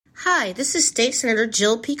Hi, this is State Senator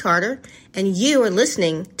Jill P. Carter, and you are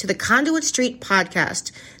listening to the Conduit Street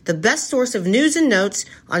Podcast, the best source of news and notes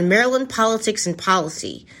on Maryland politics and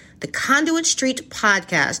policy. The Conduit Street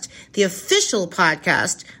Podcast, the official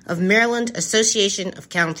podcast of Maryland Association of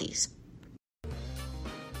Counties.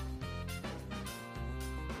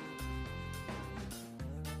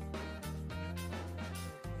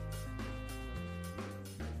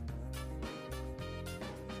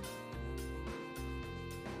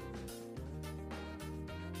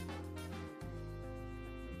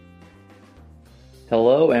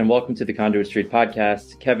 Hello and welcome to the Conduit Street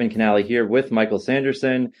Podcast. Kevin Canale here with Michael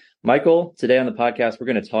Sanderson. Michael, today on the podcast, we're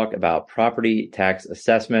going to talk about property tax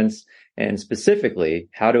assessments and specifically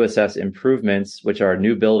how to assess improvements, which are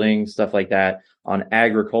new buildings, stuff like that, on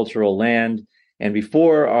agricultural land. And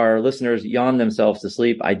before our listeners yawn themselves to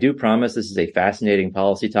sleep, I do promise this is a fascinating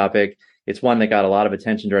policy topic. It's one that got a lot of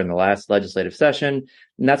attention during the last legislative session,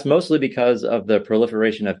 and that's mostly because of the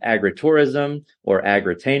proliferation of agritourism or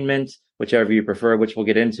agritainment, whichever you prefer, which we'll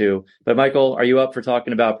get into. But Michael, are you up for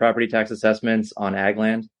talking about property tax assessments on ag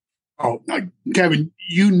land? Oh, Kevin,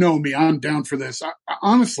 you know me. I'm down for this.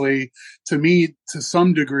 Honestly, to me, to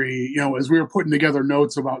some degree, as we were putting together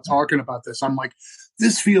notes about talking about this, I'm like,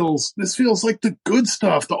 this feels like the good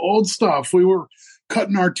stuff, the old stuff. We were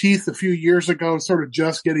cutting our teeth a few years ago, sort of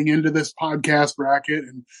just getting into this podcast bracket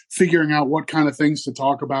and figuring out what kind of things to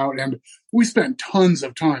talk about. And we spent tons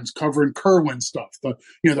of times covering Kirwan stuff.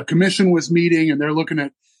 The commission was meeting and they're looking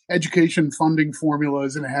at education funding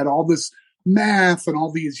formulas, and it had all this math and all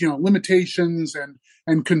these, limitations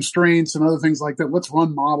and constraints and other things like that. Let's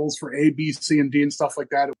run models for A, B, C, and D and stuff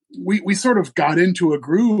like that. We sort of got into a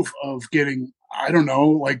groove of getting,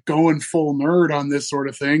 going full nerd on this sort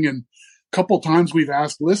of thing. And couple times we've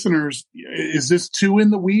asked listeners, is this too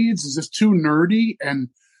in the weeds? Is this too nerdy? And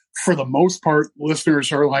for the most part,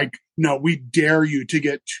 listeners are like, no, we dare you to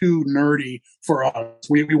get too nerdy for us.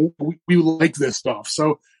 We like this stuff.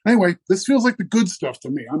 So anyway, this feels like the good stuff to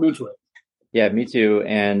me. I'm into it. Yeah, me too.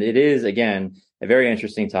 And it is, again, a very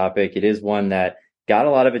interesting topic. It is one that got a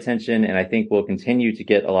lot of attention and I think will continue to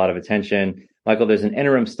get a lot of attention. Michael, there's an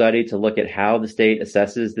interim study to look at how the state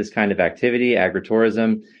assesses this kind of activity,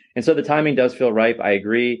 agritourism. And so the timing does feel ripe. I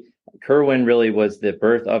agree. Kirwan really was the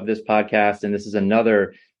birth of this podcast. And this is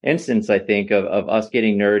another instance, I think, of us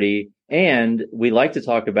getting nerdy. And we like to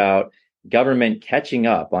talk about government catching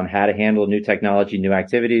up on how to handle new technology, new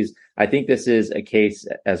activities. I think this is a case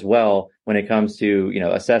as well when it comes to,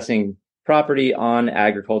 assessing property on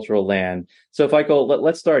agricultural land. So, Michael,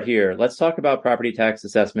 let's start here. Let's talk about property tax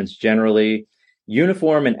assessments generally.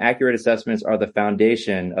 Uniform and accurate assessments are the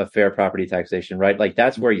foundation of fair property taxation, right? Like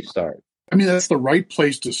that's where you start. I mean, that's the right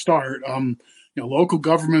place to start. Local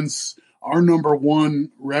governments are number one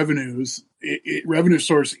revenue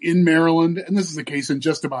source in Maryland, and this is the case in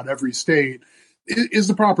just about every state, is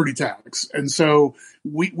the property tax. And so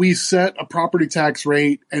we set a property tax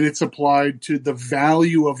rate and it's applied to the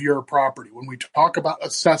value of your property. When we talk about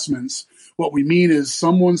assessments, what we mean is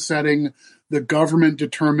someone setting the government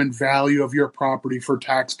determined value of your property for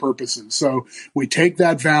tax purposes. So we take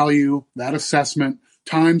that value, that assessment,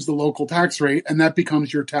 times the local tax rate, and that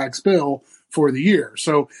becomes your tax bill for the year.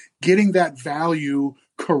 So getting that value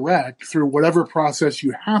correct through whatever process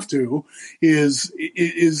you have to is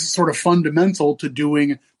sort of fundamental to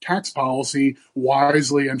doing tax policy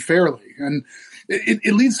wisely and fairly. And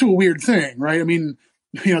it leads to a weird thing, right? I mean,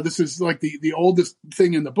 this is like the oldest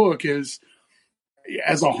thing in the book is,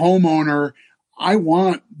 as a homeowner, I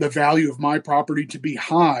want the value of my property to be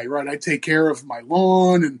high, right? I take care of my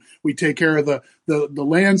lawn and we take care of the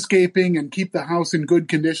landscaping and keep the house in good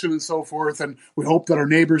condition and so forth. And we hope that our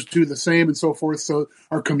neighbors do the same and so forth. So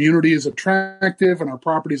our community is attractive and our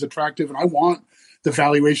property is attractive. And I want the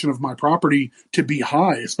valuation of my property to be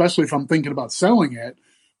high, especially if I'm thinking about selling it.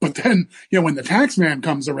 But then, when the tax man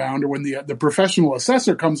comes around or when the professional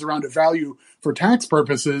assessor comes around to value for tax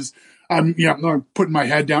purposes, I'm putting my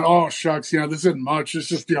head down. Oh, shucks, this isn't much. It's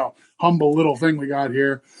just, humble little thing we got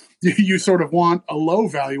here. You sort of want a low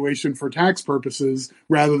valuation for tax purposes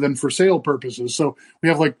rather than for sale purposes. So we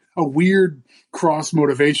have like a weird cross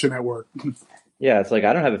motivation at work. Yeah, it's like,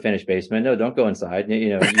 I don't have a finished basement. No, don't go inside.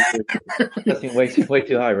 You're assessing way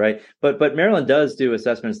too high, right? But Maryland does do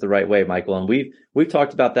assessments the right way, Michael. And we've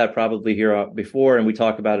talked about that probably here before, and we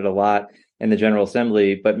talk about it a lot in the General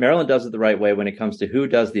Assembly. But Maryland does it the right way when it comes to who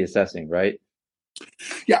does the assessing, right?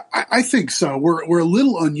 Yeah, I think so. We're a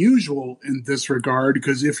little unusual in this regard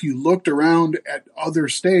because if you looked around at other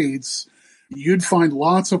states, you'd find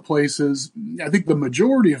lots of places. I think the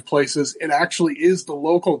majority of places, it actually is the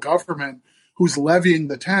local government who's levying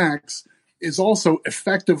the tax, is also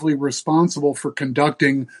effectively responsible for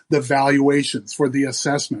conducting the valuations for the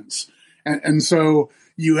assessments. And so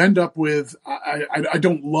you end up with, I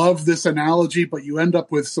don't love this analogy, but you end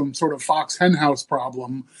up with some sort of fox hen house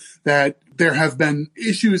problem that there have been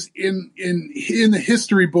issues in the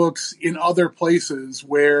history books in other places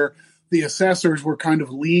where the assessors were kind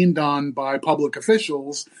of leaned on by public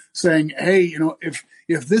officials saying, hey,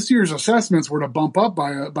 if this year's assessments were to bump up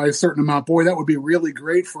by a certain amount, boy, that would be really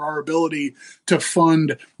great for our ability to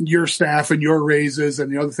fund your staff and your raises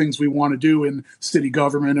and the other things we want to do in city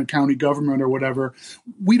government and county government or whatever.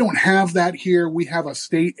 We don't have that here. We have a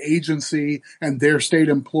state agency and their state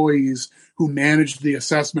employees who manage the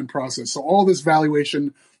assessment process. So all this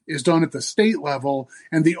valuation is done at the state level,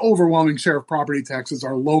 and the overwhelming share of property taxes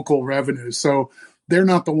are local revenues. So they're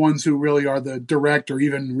not the ones who really are the direct or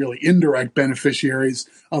even really indirect beneficiaries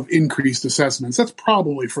of increased assessments. That's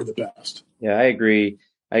probably for the best. Yeah, I agree.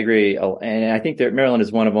 And I think that Maryland is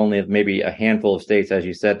one of only maybe a handful of states, as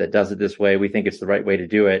you said, that does it this way. We think it's the right way to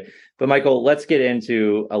do it. But Michael, let's get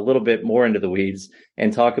into a little bit more into the weeds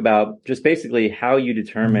and talk about just basically how you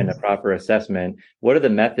determine a proper assessment. What are the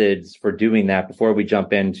methods for doing that before we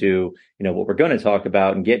jump into, what we're going to talk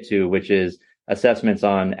about and get to, which is assessments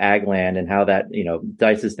on ag land and how that,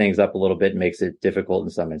 dices things up a little bit and makes it difficult in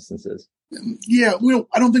some instances. Yeah,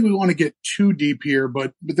 I don't think we want to get too deep here,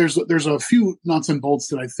 but there's a few nuts and bolts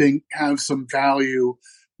that I think have some value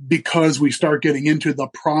because we start getting into the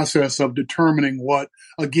process of determining what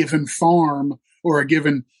a given farm or a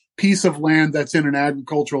given piece of land that's in an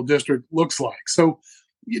agricultural district looks like. So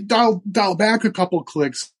you dial back a couple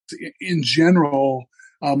clicks. In general,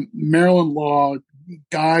 Maryland law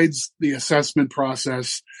guides the assessment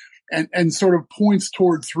process and sort of points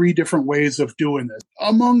toward three different ways of doing this.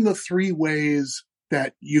 Among the three ways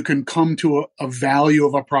that you can come to a value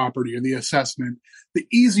of a property in the assessment, the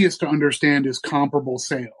easiest to understand is comparable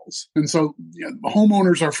sales. And so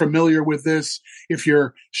homeowners are familiar with this. If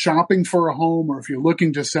you're shopping for a home or if you're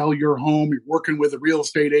looking to sell your home, you're working with a real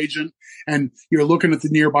estate agent and you're looking at the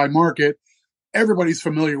nearby market, everybody's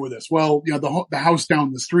familiar with this. Well, the house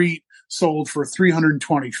down the street sold for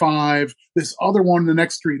 $325. This other one, the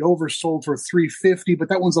next street over, sold for $350, but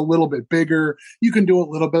that one's a little bit bigger. You can do a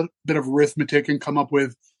little bit of arithmetic and come up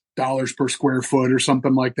with dollars per square foot or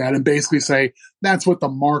something like that, and basically say that's what the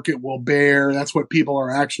market will bear. That's what people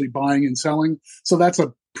are actually buying and selling. So that's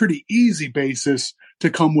a pretty easy basis to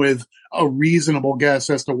come with a reasonable guess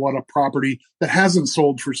as to what a property that hasn't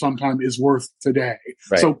sold for some time is worth today.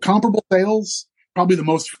 Right. So comparable sales, probably the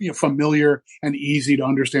most familiar and easy to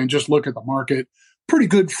understand. Just look at the market. Pretty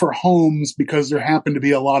good for homes because there happen to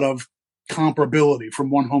be a lot of comparability from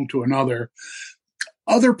one home to another.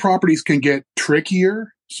 Other properties can get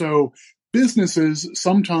trickier. So businesses,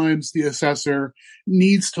 sometimes the assessor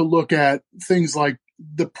needs to look at things like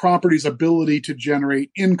the property's ability to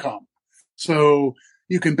generate income. So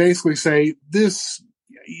you can basically say this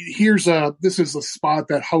is a spot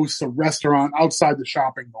that hosts a restaurant outside the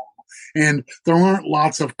shopping mall. And there aren't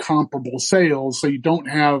lots of comparable sales, so you don't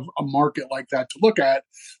have a market like that to look at.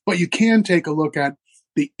 But you can take a look at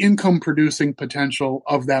the income producing potential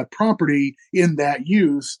of that property in that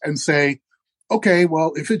use and say, okay,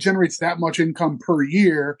 well, if it generates that much income per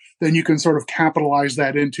year, then you can sort of capitalize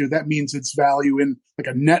that into, that means its value in like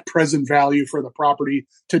a net present value for the property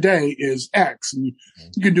today is X. And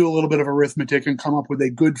you can do a little bit of arithmetic and come up with a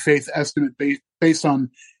good faith estimate based on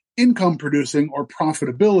income producing or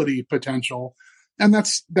profitability potential. And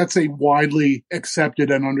that's a widely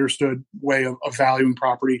accepted and understood way of valuing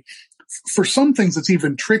property. For some things, it's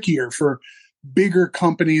even trickier for bigger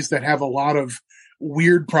companies that have a lot of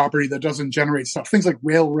weird property that doesn't generate stuff. Things like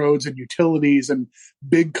railroads and utilities and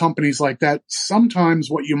big companies like that.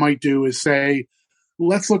 Sometimes what you might do is say,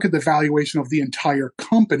 let's look at the valuation of the entire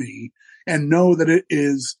company and know that it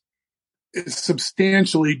is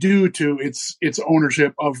substantially due to its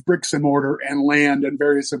ownership of bricks and mortar and land and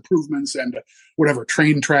various improvements and whatever,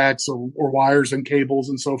 train tracks or wires and cables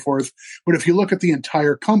and so forth. But if you look at the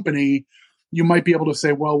entire company, you might be able to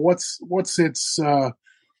say, well, what's its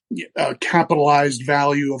capitalized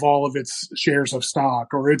value of all of its shares of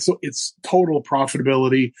stock or its total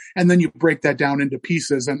profitability. And then you break that down into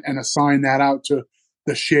pieces and assign that out to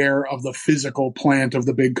the share of the physical plant of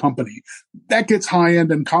the big company. That gets high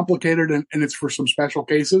end and complicated and it's for some special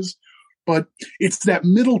cases, but it's that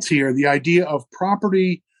middle tier, the idea of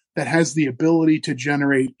property that has the ability to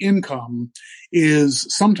generate income is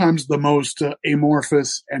sometimes the most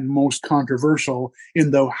amorphous and most controversial in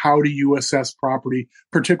the how do you assess property,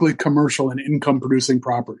 particularly commercial and income producing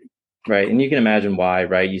property. Right. And you can imagine why,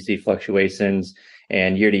 right? You see fluctuations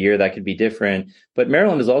and year to year that could be different. But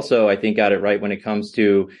Maryland has also, I think, got it right when it comes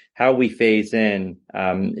to how we phase in,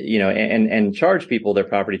 and charge people their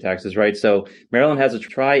property taxes, right? So Maryland has a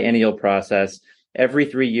triennial process. Every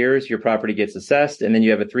 3 years, your property gets assessed, and then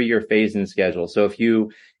you have a 3-year phase-in schedule. So if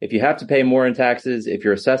you have to pay more in taxes, if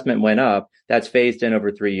your assessment went up, that's phased in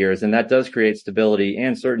over 3 years, and that does create stability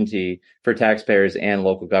and certainty for taxpayers and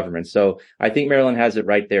local governments. So I think Maryland has it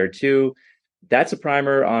right there too. That's a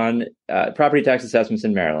primer on property tax assessments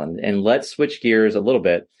in Maryland, and let's switch gears a little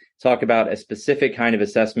bit. Talk about a specific kind of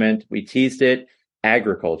assessment. We teased it,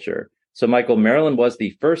 agriculture. So, Michael, Maryland was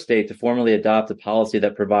the first state to formally adopt a policy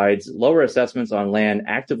that provides lower assessments on land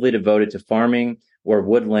actively devoted to farming or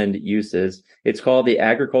woodland uses. It's called the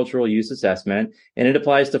Agricultural Use Assessment, and it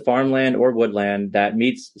applies to farmland or woodland that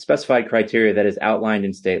meets specified criteria that is outlined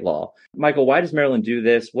in state law. Michael, why does Maryland do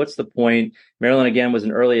this? What's the point? Maryland, again, was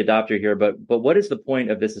an early adopter here, but what is the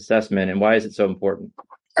point of this assessment, and why is it so important?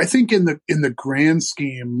 I think in the grand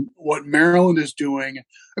scheme, what Maryland is doing,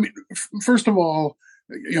 I mean, first of all,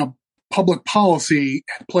 public policy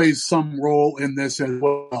plays some role in this as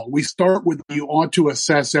well. We start with you ought to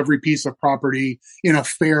assess every piece of property in a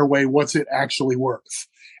fair way. What's it actually worth?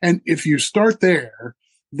 And if you start there,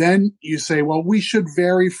 then you say, well, we should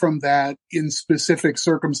vary from that in specific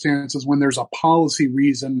circumstances when there's a policy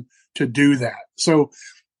reason to do that. So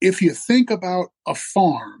if you think about a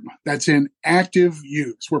farm that's in active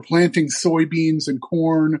use, we're planting soybeans and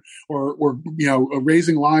corn or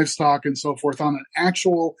raising livestock and so forth on an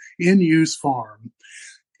actual in-use farm,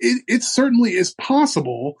 it certainly is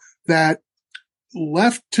possible that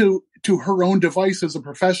left to her own devices, a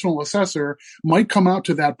professional assessor might come out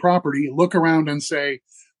to that property, look around and say,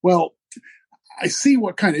 well, I see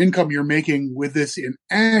what kind of income you're making with this in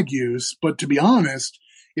ag use, but to be honest,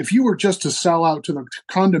 if you were just to sell out to the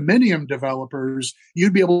condominium developers,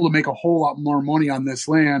 you'd be able to make a whole lot more money on this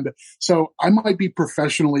land. So I might be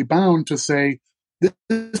professionally bound to say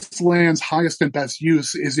this land's highest and best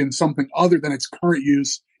use is in something other than its current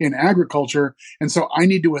use in agriculture. And so I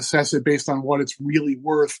need to assess it based on what it's really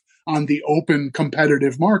worth on the open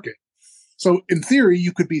competitive market. So in theory,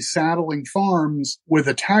 you could be saddling farms with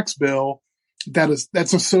a tax bill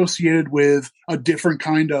that's associated with a different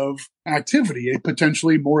kind of activity, a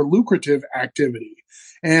potentially more lucrative activity.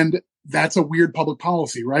 And that's a weird public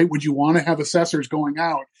policy, right? Would you want to have assessors going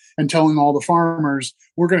out and telling all the farmers,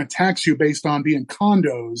 we're going to tax you based on being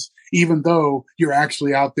condos, even though you're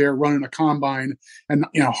actually out there running a combine and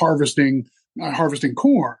harvesting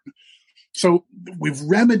corn? So we've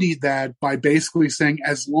remedied that by basically saying,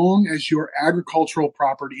 as long as your agricultural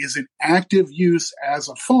property is in active use as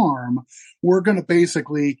a farm, we're going to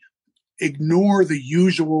basically ignore the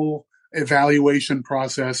usual evaluation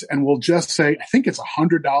process. And we'll just say, I think it's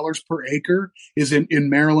 $100 per acre is in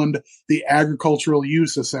Maryland, the agricultural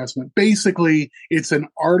use assessment. Basically, it's an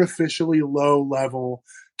artificially low level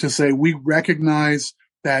to say we recognize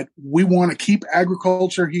that we want to keep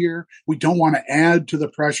agriculture here. We don't want to add to the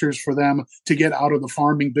pressures for them to get out of the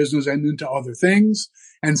farming business and into other things.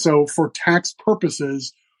 And so for tax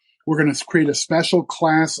purposes, we're going to create a special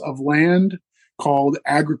class of land called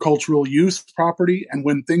agricultural use property. And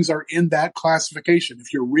when things are in that classification,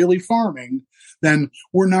 if you're really farming, then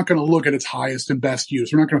we're not going to look at its highest and best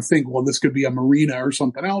use. We're not going to think, well, this could be a marina or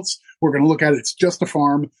something else. We're going to look at it. It's just a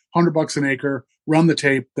farm, $100 an acre, run the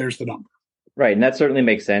tape. There's the number. Right. And that certainly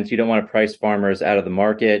makes sense. You don't want to price farmers out of the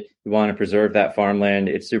market. You want to preserve that farmland.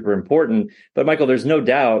 It's super important. But Michael, there's no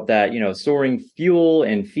doubt that, soaring fuel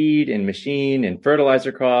and feed and machine and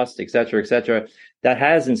fertilizer costs, et cetera, that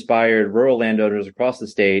has inspired rural landowners across the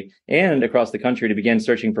state and across the country to begin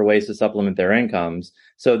searching for ways to supplement their incomes.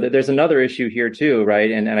 So there's another issue here too,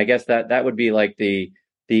 right? And I guess that would be like the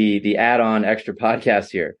add-on extra podcast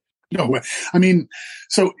here. No, I mean,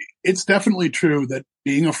 so it's definitely true that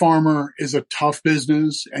being a farmer is a tough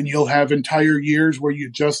business, and you'll have entire years where you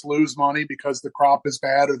just lose money because the crop is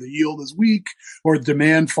bad or the yield is weak or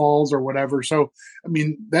demand falls or whatever. So, I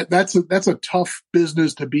mean, that's a tough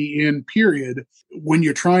business to be in, period. When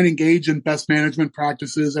you're trying to engage in best management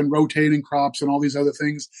practices and rotating crops and all these other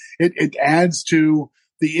things, it adds to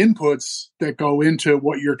the inputs that go into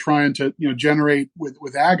what you're trying to generate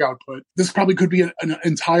with ag output. This probably could be an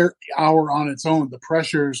entire hour on its own. The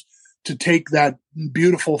pressures to take that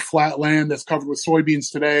beautiful flat land that's covered with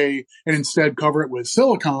soybeans today and instead cover it with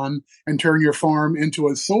silicon and turn your farm into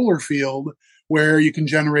a solar field where you can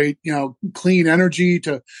generate, clean energy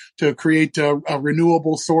to create a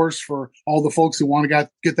renewable source for all the folks who want to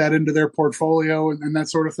get that into their portfolio and that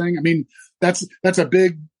sort of thing. I mean, that's a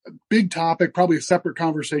big topic, probably a separate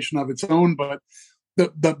conversation of its own, but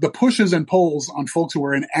the pushes and pulls on folks who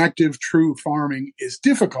are in active, true farming is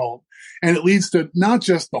difficult. And it leads to not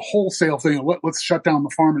just the wholesale thing of let's shut down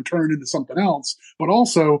the farm and turn it into something else, but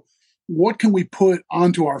also what can we put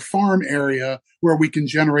onto our farm area where we can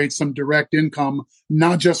generate some direct income,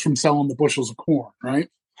 not just from selling the bushels of corn, right?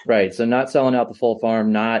 Right. So not selling out the full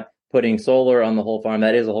farm, not putting solar on the whole farm.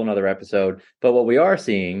 That is a whole nother episode. But what we are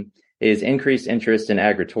seeing is increased interest in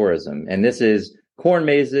agritourism. And this is corn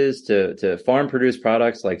mazes to farm produced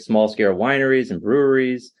products like small scale wineries and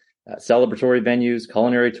breweries, celebratory venues,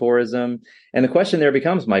 culinary tourism. And the question there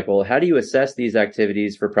becomes, Michael, how do you assess these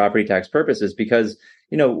activities for property tax purposes? Because,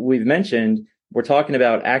 we've mentioned we're talking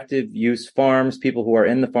about active use farms, people who are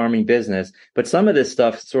in the farming business, but some of this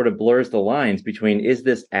stuff sort of blurs the lines between is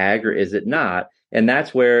this ag or is it not? And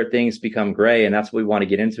that's where things become gray. And that's what we want to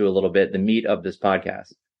get into a little bit, the meat of this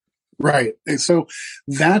podcast. Right. And so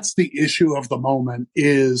that's the issue of the moment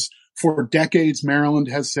is for decades, Maryland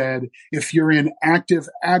has said, if you're in active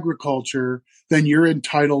agriculture, then you're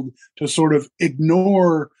entitled to sort of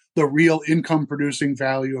ignore the real income producing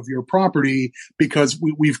value of your property because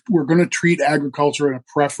we're going to treat agriculture in a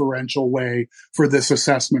preferential way for this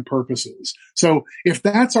assessment purposes. So if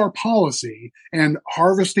that's our policy and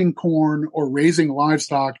harvesting corn or raising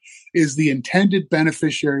livestock is the intended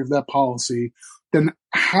beneficiary of that policy, then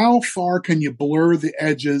how far can you blur the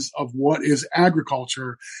edges of what is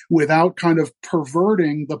agriculture without kind of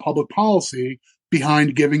perverting the public policy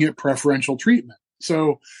behind giving it preferential treatment?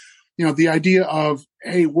 So, the idea of,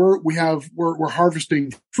 hey, we're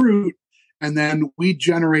harvesting fruit and then we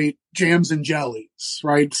generate jams and jellies,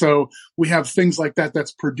 right? So we have things like that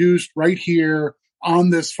that's produced right here on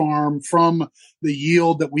this farm from the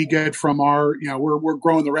yield that we get from our, we're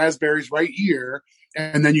growing the raspberries right here.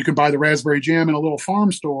 And then you can buy the raspberry jam in a little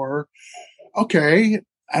farm store. Okay.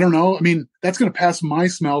 I don't know. I mean, that's going to pass my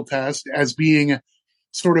smell test as being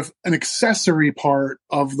sort of an accessory part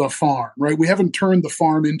of the farm, right? We haven't turned the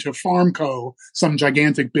farm into FarmCo, some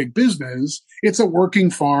gigantic big business. It's a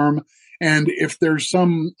working farm. And if there's a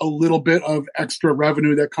little bit of extra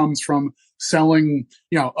revenue that comes from selling,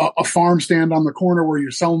 a farm stand on the corner where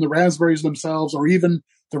you're selling the raspberries themselves or even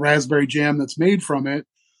the raspberry jam that's made from it,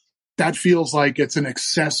 that feels like it's an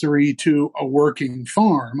accessory to a working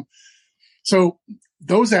farm. So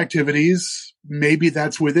those activities, maybe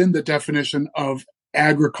that's within the definition of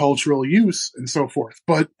agricultural use and so forth.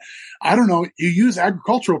 But I don't know, you use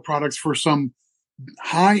agricultural products for some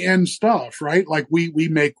high-end stuff, right? Like we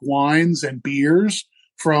make wines and beers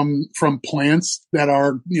from plants that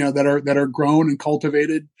are grown and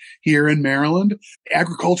cultivated here in Maryland.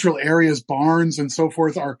 Agricultural areas, barns and so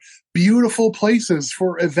forth are beautiful places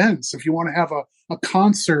for events. If you want to have a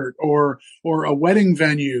concert or a wedding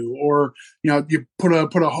venue, or you put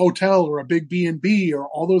a hotel or a big B&B or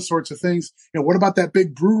all those sorts of things. What about that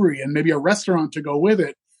big brewery and maybe a restaurant to go with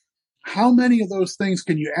it? How many of those things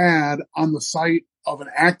can you add on the site of an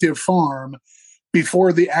active farm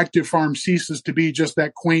before the active farm ceases to be just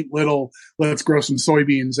that quaint little let's grow some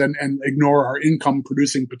soybeans and ignore our income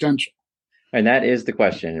producing potential? And that is the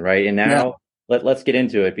question, right? And now let's get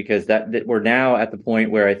into it, because that we're now at the point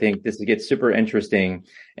where I think this gets super interesting.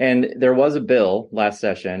 And there was a bill last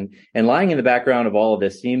session, and lying in the background of all of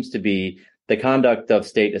this seems to be the conduct of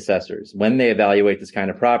state assessors when they evaluate this kind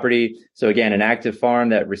of property. So again, an active farm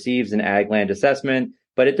that receives an ag land assessment,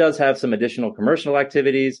 but it does have some additional commercial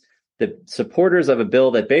activities. The supporters of a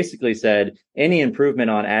bill that basically said any improvement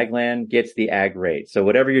on ag land gets the ag rate. So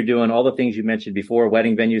whatever you're doing, all the things you mentioned before,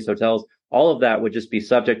 wedding venues, hotels, all of that would just be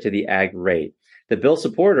subject to the ag rate. The bill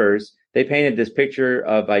supporters, they painted this picture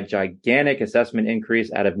of a gigantic assessment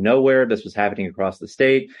increase out of nowhere. This was happening across the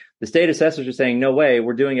state. The state assessors are saying, no way,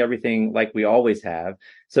 we're doing everything like we always have.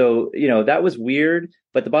 So, that was weird.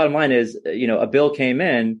 But the bottom line is, a bill came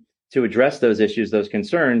in to address those issues, those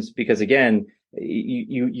concerns, because again,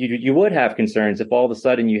 you would have concerns if all of a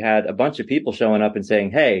sudden you had a bunch of people showing up and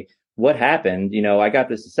saying, hey, what happened? I got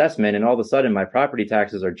this assessment and all of a sudden my property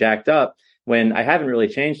taxes are jacked up when I haven't really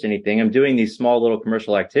changed anything. I'm doing these small little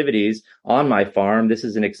commercial activities on my farm. This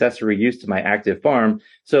is an accessory use to my active farm.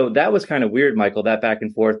 So that was kind of weird, Michael, that back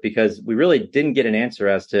and forth, because we really didn't get an answer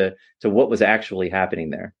as to what was actually happening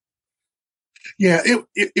there. Yeah,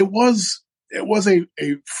 it was a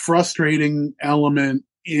frustrating element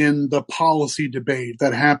in the policy debate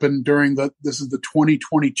that happened during this is the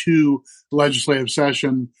 2022 legislative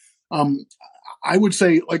session. I would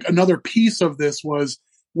say like another piece of this was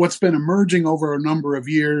what's been emerging over a number of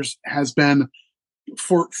years has been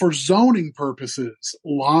for zoning purposes.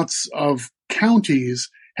 Lots of counties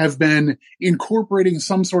have been incorporating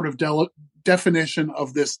some sort of definition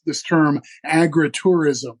of this term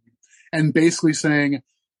agritourism. and basically saying,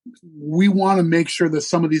 we want to make sure that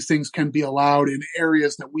some of these things can be allowed in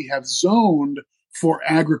areas that we have zoned for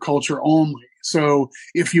agriculture only. So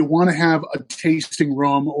if you want to have a tasting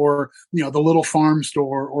room or, the little farm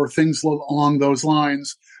store or things along those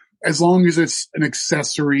lines, as long as it's an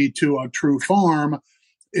accessory to a true farm,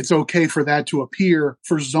 it's okay for that to appear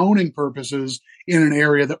for zoning purposes in an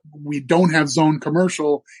area that we don't have zoned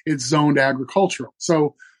commercial, it's zoned agricultural.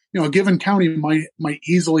 So, a given county might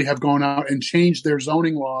easily have gone out and changed their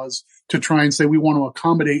zoning laws to try and say, we want to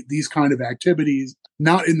accommodate these kind of activities,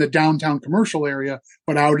 not in the downtown commercial area,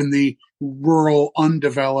 but out in the rural,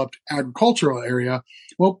 undeveloped agricultural area.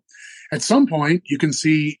 Well, at some point you can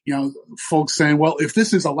see, folks saying, well, if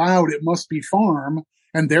this is allowed, it must be farm,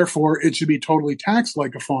 and therefore it should be totally taxed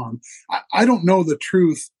like a farm. I don't know the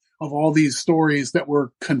truth of all these stories that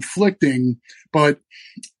were conflicting, but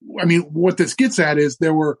I mean, what this gets at is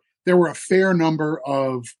there were a fair number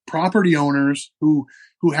of property owners who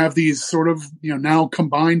have these sort of, now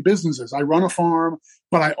combined businesses. I run a farm,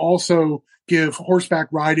 but I also give horseback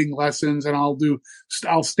riding lessons, and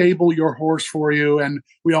I'll stable your horse for you. And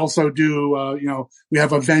we also do, we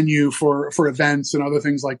have a venue for events and other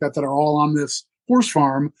things like that are all on this horse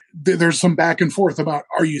farm. There's some back and forth about,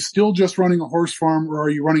 are you still just running a horse farm, or are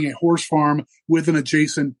you running a horse farm with an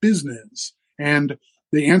adjacent business? And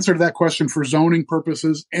the answer to that question for zoning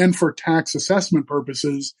purposes and for tax assessment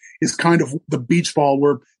purposes is kind of the beach ball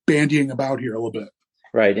we're bandying about here a little bit.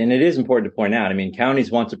 Right. And it is important to point out, I mean,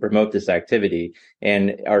 counties want to promote this activity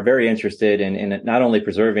and are very interested in not only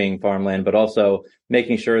preserving farmland, but also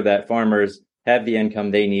making sure that farmers have the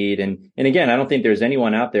income they need. And again, I don't think there's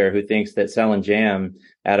anyone out there who thinks that selling jam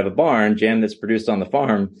out of a barn, jam that's produced on the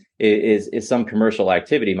farm, is some commercial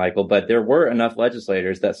activity, Michael. But there were enough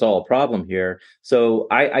legislators that saw a problem here. So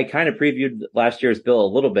I kind of previewed last year's bill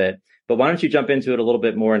a little bit, but why don't you jump into it a little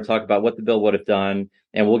bit more and talk about what the bill would have done,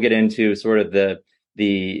 and we'll get into sort of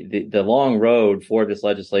the long road for this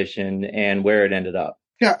legislation and where it ended up.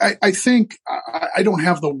 Yeah, I think I don't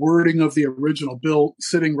have the wording of the original bill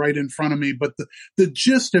sitting right in front of me, but the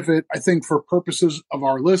gist of it, I think for purposes of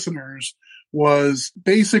our listeners, was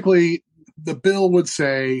basically the bill would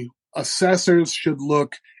say assessors should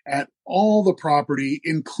look at all the property,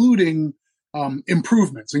 including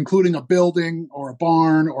improvements, including a building or a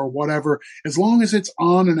barn or whatever, as long as it's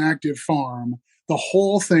on an active farm. The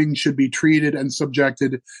whole thing should be treated and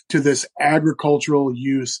subjected to this agricultural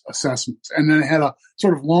use assessment. And then it had a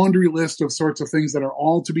sort of laundry list of sorts of things that are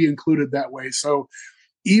all to be included that way. So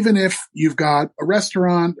even if you've got a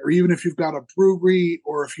restaurant, or even if you've got a brewery,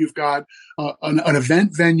 or if you've got an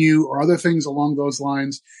event venue or other things along those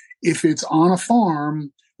lines, if it's on a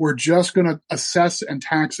farm, we're just going to assess and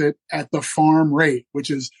tax it at the farm rate,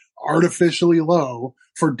 which is artificially low.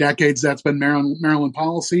 For decades, that's been Maryland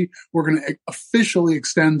policy. We're going to officially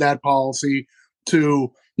extend that policy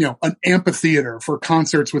to, an amphitheater for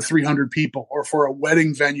concerts with 300 people, or for a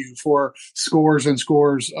wedding venue for scores and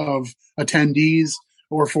scores of attendees,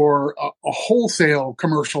 or for a wholesale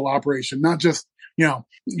commercial operation, not just,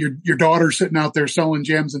 your daughter sitting out there selling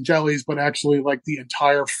jams and jellies, but actually like the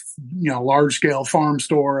entire, large scale farm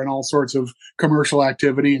store and all sorts of commercial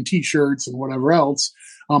activity and t-shirts and whatever else.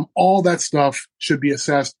 All that stuff should be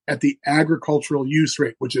assessed at the agricultural use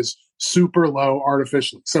rate, which is super low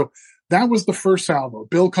artificially. So that was the first salvo.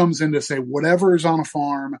 Bill comes in to say whatever is on a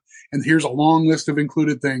farm, and here's a long list of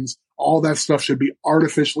included things, all that stuff should be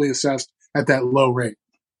artificially assessed at that low rate.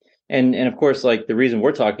 And of course, like the reason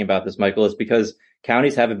we're talking about this, Michael, is because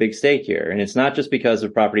counties have a big stake here. And it's not just because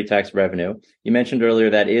of property tax revenue. You mentioned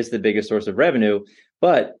earlier that is the biggest source of revenue.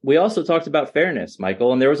 But we also talked about fairness,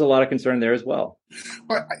 Michael, and there was a lot of concern there as well.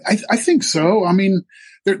 I think so. I mean,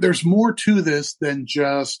 there's more to this than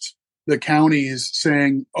just the counties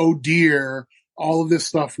saying, oh, dear, all of this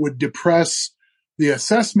stuff would depress the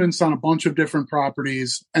assessments on a bunch of different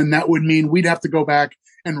properties. And that would mean we'd have to go back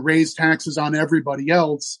and raise taxes on everybody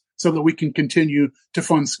else so that we can continue to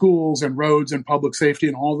fund schools and roads and public safety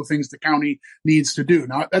and all the things the county needs to do.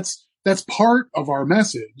 Now, that's part of our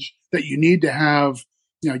message, that you need to have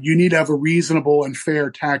a reasonable and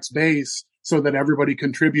fair tax base so that everybody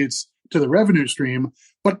contributes to the revenue stream.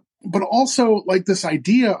 But also like this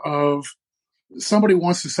idea of somebody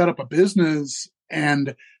wants to set up a business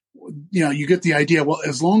and, you get the idea, well,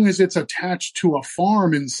 as long as it's attached to a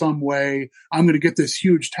farm in some way, I'm going to get this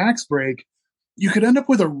huge tax break. You could end up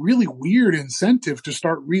with a really weird incentive to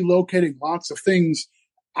start relocating lots of things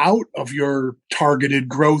out of your targeted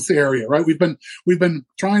growth area, right? We've been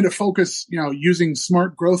trying to focus, using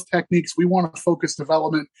smart growth techniques. We want to focus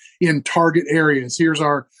development in target areas. Here's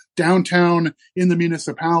our downtown in the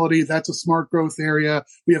municipality. That's a smart growth area.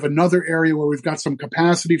 We have another area where we've got some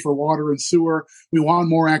capacity for water and sewer. We want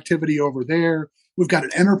more activity over there. We've got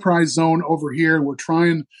an enterprise zone over here, and we're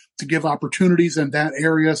trying to give opportunities in that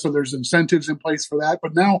area. So there's incentives in place for that.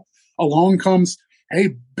 But now along comes,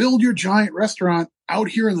 hey, build your giant restaurant out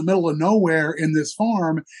here in the middle of nowhere in this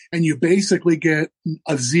farm, and you basically get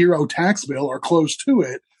a zero tax bill or close to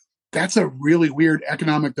it. That's a really weird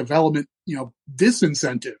economic development,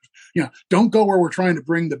 disincentive. Don't go where we're trying to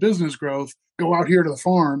bring the business growth, go out here to the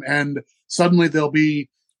farm, and suddenly there'll be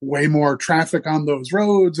way more traffic on those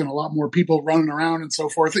roads and a lot more people running around and so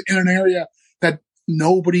forth in an area that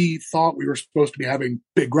nobody thought we were supposed to be having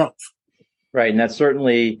big growth. Right. And that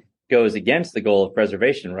certainly goes against the goal of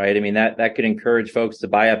preservation, right? I mean, that could encourage folks to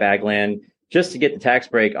buy up ag land just to get the tax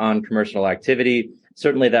break on commercial activity.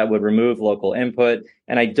 Certainly that would remove local input.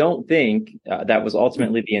 And I don't think that was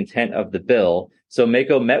ultimately the intent of the bill. So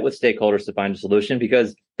MACo met with stakeholders to find a solution,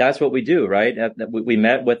 because that's what we do, right? We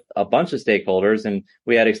met with a bunch of stakeholders and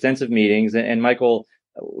we had extensive meetings. And Michael,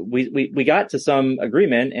 we got to some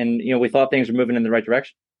agreement, and we thought things were moving in the right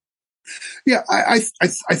direction. Yeah, I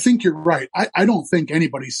think you're right. I don't think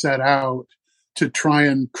anybody set out to try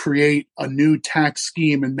and create a new tax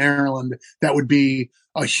scheme in Maryland that would be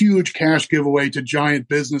a huge cash giveaway to giant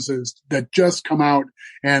businesses that just come out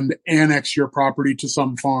and annex your property to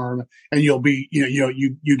some farm, and you'll be,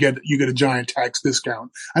 you get a giant tax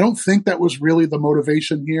discount. I don't think that was really the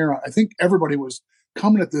motivation here. I think everybody was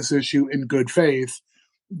coming at this issue in good faith.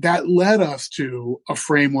 That led us to a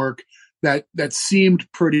framework that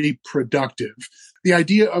seemed pretty productive. The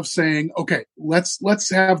idea of saying, okay, let's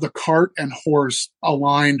have the cart and horse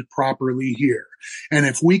aligned properly here. And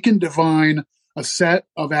if we can define a set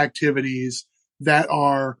of activities that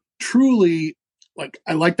are truly,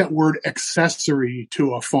 I like that word, accessory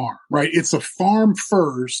to a farm, right? It's a farm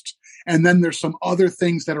first, and then there's some other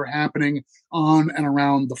things that are happening on and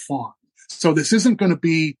around the farm. So this isn't going to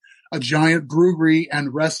be a giant brewery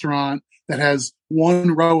and restaurant that has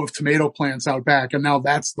one row of tomato plants out back, and now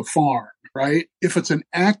that's the farm, right? If it's an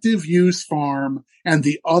active use farm and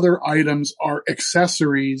the other items are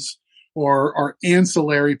accessories or are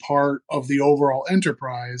ancillary part of the overall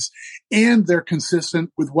enterprise, and they're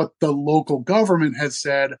consistent with what the local government has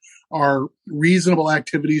said are reasonable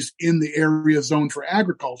activities in the area zoned for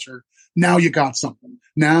agriculture, now you got something.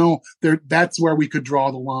 Now that's where we could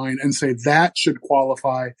draw the line and say that should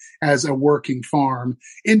qualify as a working farm,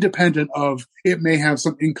 independent of it may have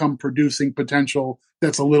some income producing potential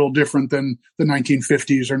that's a little different than the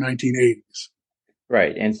 1950s or 1980s.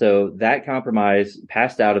 Right. And so that compromise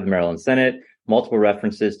passed out of the Maryland Senate, multiple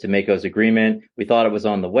references to MACo's agreement. We thought it was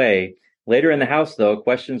on the way. Later in the House, though,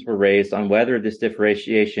 questions were raised on whether this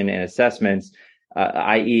differentiation in assessments,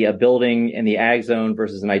 i.e. a building in the ag zone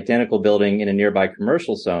versus an identical building in a nearby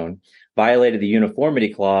commercial zone, violated the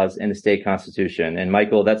uniformity clause in the state constitution. And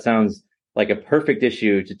Michael, that sounds like a perfect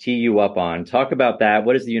issue to tee you up on. Talk about that.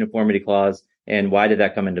 What is the uniformity clause, and why did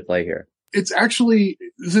that come into play here? It's actually,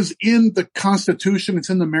 this is in the Constitution. It's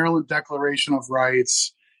in the Maryland Declaration of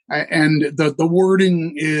Rights. And the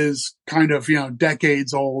wording is kind of,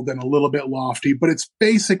 decades old and a little bit lofty, but it's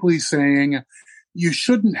basically saying you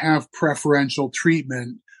shouldn't have preferential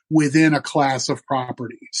treatment within a class of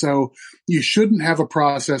property. So you shouldn't have a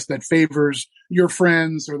process that favors your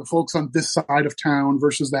friends or the folks on this side of town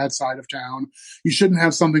versus that side of town. You shouldn't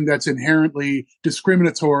have something that's inherently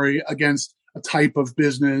discriminatory against a type of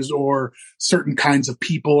business or certain kinds of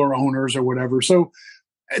people or owners or whatever. So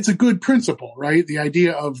it's a good principle, right? The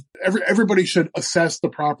idea of everybody should assess the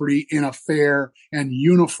property in a fair and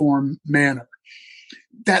uniform manner.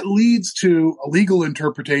 That leads to a legal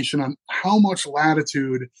interpretation on how much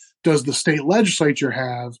latitude does the state legislature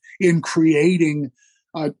have in creating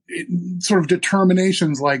sort of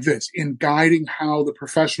determinations like this, in guiding how the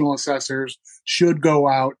professional assessors should go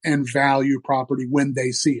out and value property when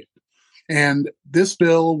they see it. And this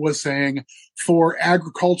bill was saying, for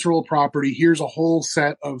agricultural property, here's a whole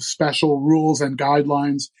set of special rules and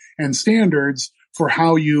guidelines and standards for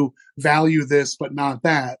how you value this, but not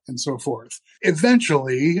that, and so forth.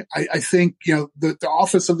 Eventually, I think, the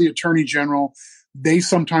Office of the Attorney General, they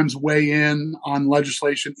sometimes weigh in on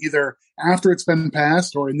legislation either after it's been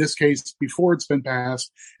passed, or in this case, before it's been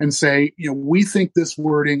passed, and say, we think this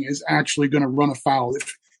wording is actually going to run afoul.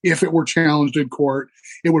 If it were challenged in court,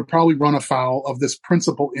 it would probably run afoul of this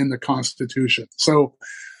principle in the Constitution. So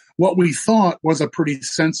what we thought was a pretty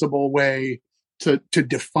sensible way to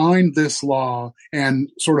define this law and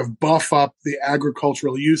sort of buff up the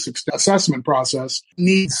agricultural use assessment process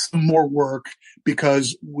needs some more work,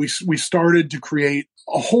 because we started to create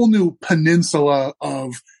a whole new peninsula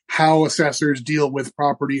of how assessors deal with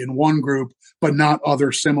property in one group, but not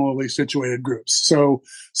other similarly situated groups. So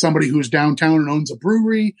somebody who's downtown and owns a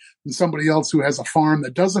brewery, and somebody else who has a farm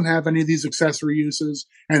that doesn't have any of these accessory uses,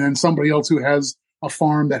 and then somebody else who has a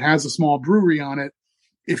farm that has a small brewery on it.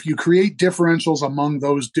 If you create differentials among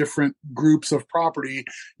those different groups of property,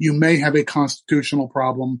 you may have a constitutional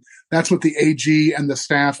problem. That's what the AG and the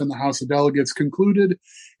staff in the House of Delegates concluded.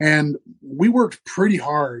 And we worked pretty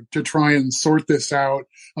hard to try and sort this out,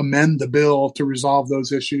 amend the bill to resolve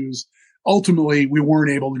those issues. Ultimately, we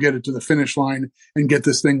weren't able to get it to the finish line and get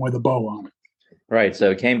this thing with a bow on it. Right.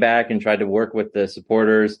 So came back and tried to work with the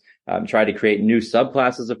supporters, tried to create new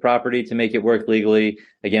subclasses of property to make it work legally.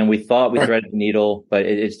 Again, we thought we threaded the needle, but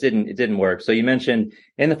it didn't work. So you mentioned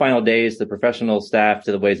in the final days, the professional staff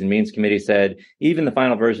to the Ways and Means Committee said even the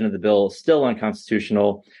final version of the bill is still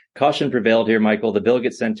unconstitutional. Caution prevailed here, Michael. The bill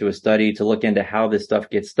gets sent to a study to look into how this stuff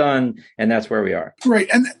gets done, and that's where we are. Right.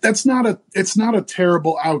 And it's not a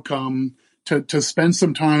terrible outcome to spend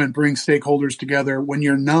some time and bring stakeholders together when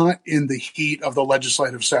you're not in the heat of the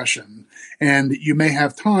legislative session. And you may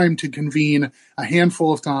have time to convene a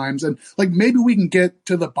handful of times. And maybe we can get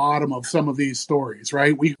to the bottom of some of these stories,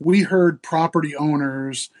 right? We heard property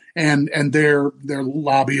owners and their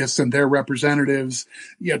lobbyists and their representatives,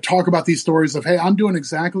 talk about these stories of, hey, I'm doing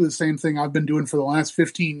exactly the same thing I've been doing for the last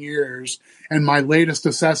 15 years. And my latest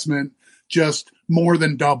assessment just more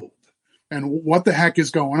than doubled. And what the heck is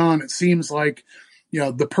going on? It seems like,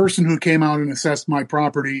 the person who came out and assessed my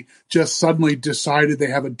property just suddenly decided they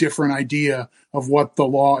have a different idea of what the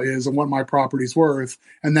law is and what my property's worth.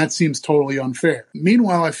 And that seems totally unfair.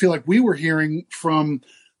 Meanwhile, I feel like we were hearing from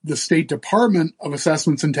the State Department of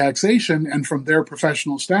Assessments and Taxation and from their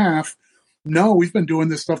professional staff, no, we've been doing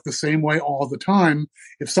this stuff the same way all the time.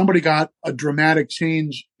 If somebody got a dramatic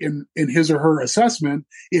change in his or her assessment,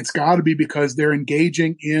 it's got to be because they're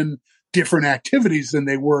engaging in different activities than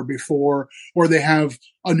they were before, or they have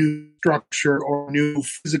a new structure or a new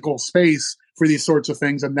physical space for these sorts of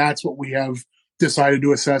things. And that's what we have decided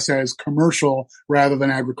to assess as commercial rather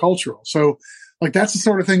than agricultural. So that's the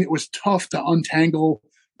sort of thing that was tough to untangle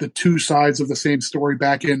the two sides of the same story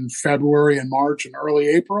back in February and March and early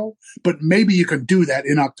April. But maybe you can do that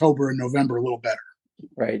in October and November a little better.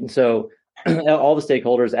 Right. And so all the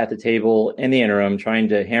stakeholders at the table in the interim trying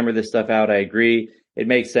to hammer this stuff out. I agree. It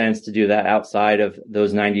makes sense to do that outside of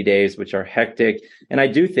those 90 days, which are hectic. And I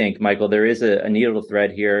do think, Michael, there is a needle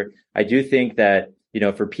thread here. I do think that,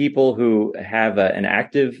 for people who have an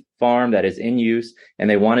active farm that is in use and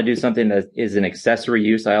they want to do something that is an accessory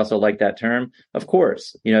use, I also like that term. Of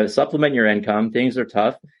course, supplement your income. Things are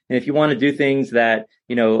tough. And if you want to do things that,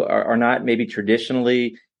 are not maybe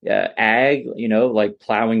traditionally ag, like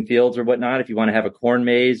plowing fields or whatnot, if you want to have a corn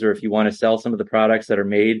maze or if you want to sell some of the products that are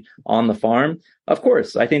made on the farm, of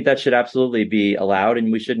course, I think that should absolutely be allowed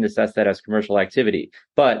and we shouldn't assess that as commercial activity.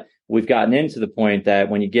 But we've gotten into the point that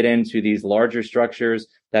when you get into these larger structures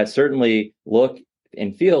that certainly look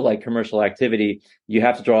and feel like commercial activity, you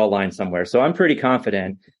have to draw a line somewhere. So I'm pretty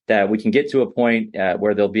confident that we can get to a point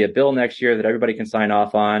where there'll be a bill next year that everybody can sign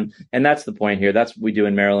off on. And that's the point here. That's what we do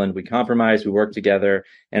in Maryland. We compromise, we work together.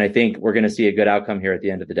 And I think we're going to see a good outcome here at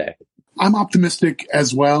the end of the day. I'm optimistic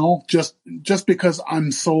as well, just because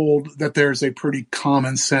I'm sold that there's a pretty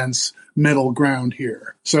common sense middle ground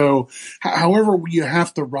here. So however you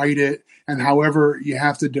have to write it and however you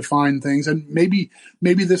have to define things, and maybe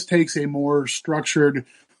this takes a more structured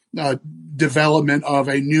development of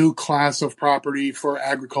a new class of property for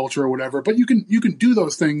agriculture or whatever, but you can do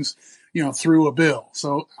those things, through a bill.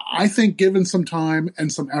 So I think given some time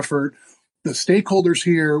and some effort, the stakeholders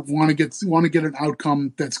here want to get an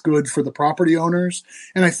outcome that's good for the property owners.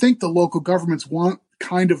 And I think the local governments want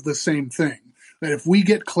kind of the same thing, that if we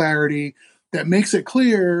get clarity that makes it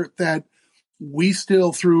clear that we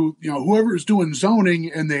still, through, whoever is doing zoning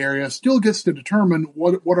in the area still gets to determine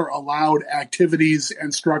what are allowed activities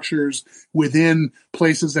and structures within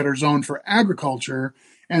places that are zoned for agriculture,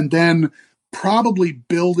 and then probably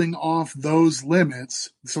building off those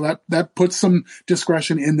limits. So that puts some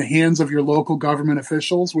discretion in the hands of your local government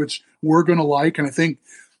officials, which we're going to like. And I think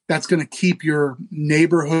that's going to keep your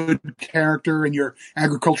neighborhood character and your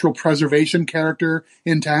agricultural preservation character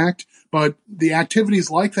intact. But the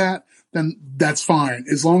activities like that, then that's fine.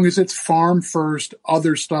 As long as it's farm first,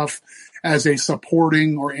 other stuff as a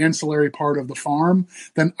supporting or ancillary part of the farm,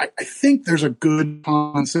 then I think there's a good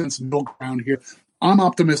common sense middle ground here. I'm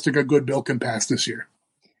optimistic a good bill can pass this year.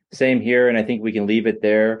 Same here, and I think we can leave it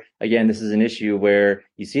there. Again, this is an issue where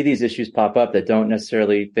you see these issues pop up that don't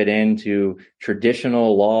necessarily fit into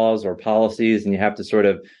traditional laws or policies, and you have to sort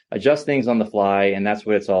of adjust things on the fly, and that's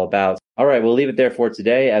what it's all about. All right, we'll leave it there for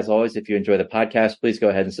today. As always, if you enjoy the podcast, please go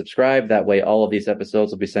ahead and subscribe. That way, all of these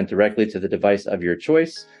episodes will be sent directly to the device of your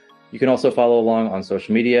choice. You can also follow along on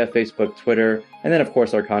social media, Facebook, Twitter, and then, of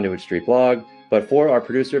course, our Conduit Street blog. But for our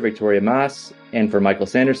producer, Victoria Mas, and for Michael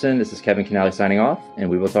Sanderson, this is Kevin Canale signing off, and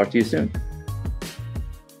we will talk to you soon.